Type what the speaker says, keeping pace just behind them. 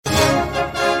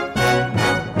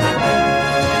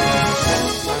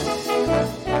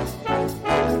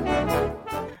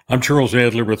I'm Charles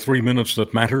Adler with 3 Minutes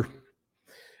That Matter.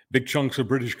 Big chunks of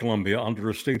British Columbia under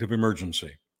a state of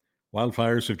emergency.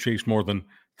 Wildfires have chased more than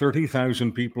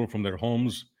 30,000 people from their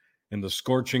homes in the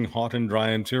scorching hot and dry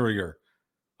interior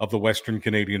of the Western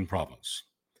Canadian province.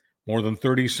 More than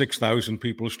 36,000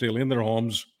 people still in their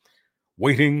homes,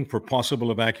 waiting for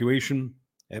possible evacuation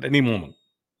at any moment.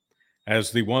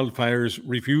 As the wildfires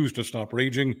refuse to stop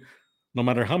raging, no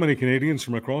matter how many Canadians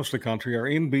from across the country are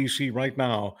in BC right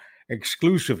now,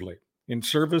 exclusively in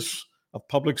service of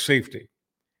public safety.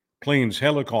 Planes,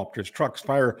 helicopters, trucks,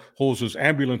 fire hoses,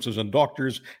 ambulances, and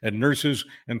doctors and nurses,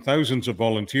 and thousands of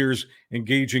volunteers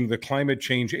engaging the climate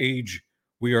change age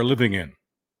we are living in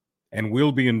and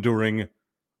will be enduring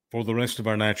for the rest of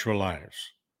our natural lives.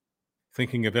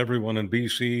 Thinking of everyone in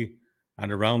BC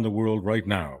and around the world right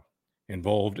now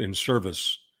involved in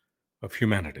service of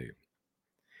humanity.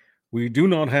 We do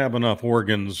not have enough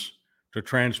organs to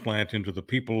transplant into the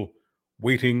people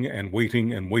waiting and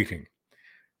waiting and waiting.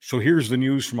 So here's the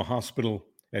news from a hospital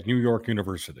at New York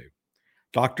University.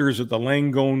 Doctors at the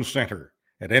Langone Center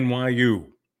at NYU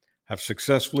have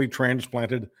successfully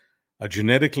transplanted a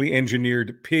genetically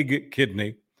engineered pig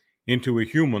kidney into a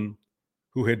human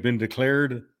who had been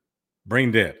declared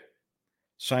brain dead.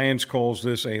 Science calls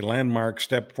this a landmark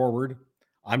step forward.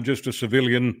 I'm just a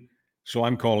civilian, so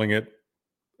I'm calling it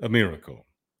a miracle.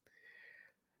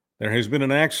 There has been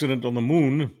an accident on the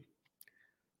moon.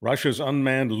 Russia's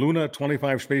unmanned Luna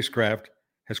 25 spacecraft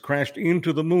has crashed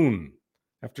into the moon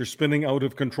after spinning out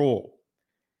of control.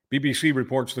 BBC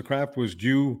reports the craft was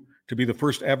due to be the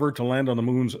first ever to land on the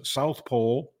moon's south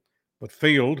pole, but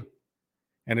failed,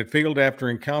 and it failed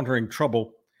after encountering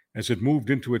trouble as it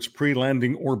moved into its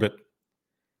pre-landing orbit.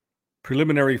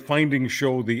 Preliminary findings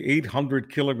show the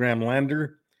 800-kilogram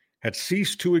lander had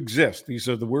ceased to exist. These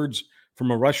are the words from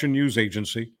a Russian news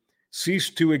agency,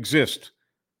 ceased to exist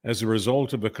as a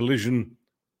result of a collision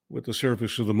with the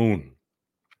surface of the moon.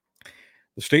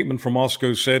 The statement from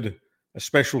Moscow said a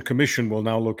special commission will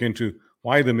now look into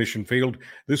why the mission failed.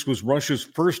 This was Russia's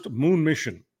first moon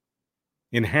mission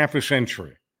in half a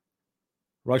century.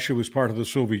 Russia was part of the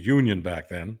Soviet Union back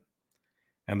then,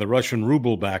 and the Russian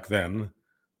ruble back then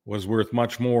was worth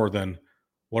much more than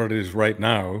what it is right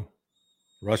now.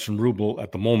 The Russian ruble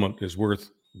at the moment is worth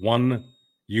 1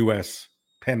 US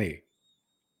penny.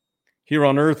 Here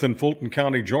on Earth in Fulton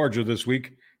County, Georgia this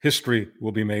week, history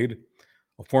will be made.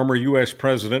 A former U.S.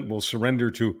 president will surrender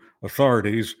to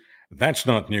authorities. That's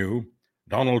not new.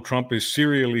 Donald Trump is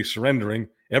serially surrendering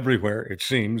everywhere, it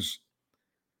seems.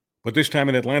 But this time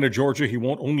in Atlanta, Georgia, he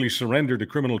won't only surrender to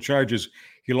criminal charges,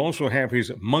 he'll also have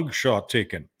his mugshot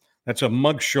taken. That's a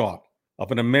mugshot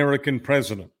of an American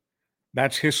president.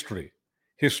 That's history.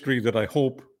 History that I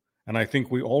hope, and I think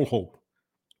we all hope,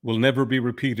 will never be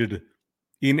repeated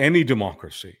in any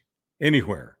democracy,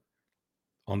 anywhere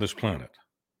on this planet.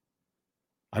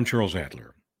 I'm Charles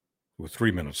Adler with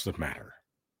 3 Minutes That Matter.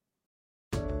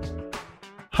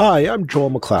 Hi, I'm Joel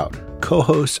McLeod,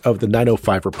 co-host of the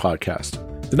 905er podcast.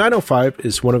 The 905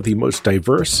 is one of the most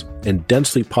diverse and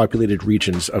densely populated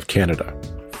regions of Canada.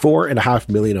 4.5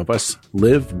 million of us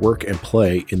live, work, and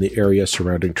play in the area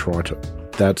surrounding Toronto.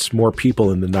 That's more people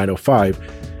in the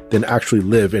 905 than actually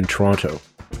live in Toronto.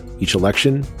 Each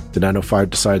election, the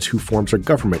 905 decides who forms our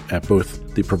government at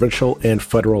both the provincial and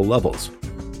federal levels.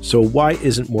 So why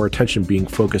isn't more attention being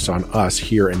focused on us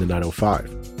here in the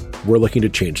 905? We're looking to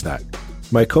change that.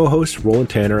 My co-host Roland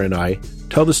Tanner and I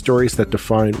tell the stories that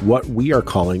define what we are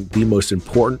calling the most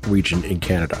important region in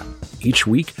Canada. Each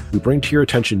week, we bring to your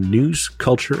attention news,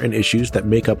 culture, and issues that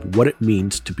make up what it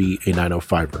means to be a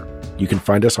 905er. You can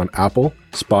find us on Apple,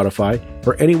 Spotify,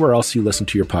 or anywhere else you listen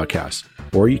to your podcast.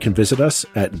 Or you can visit us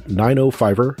at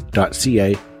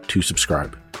 905er.ca to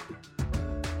subscribe.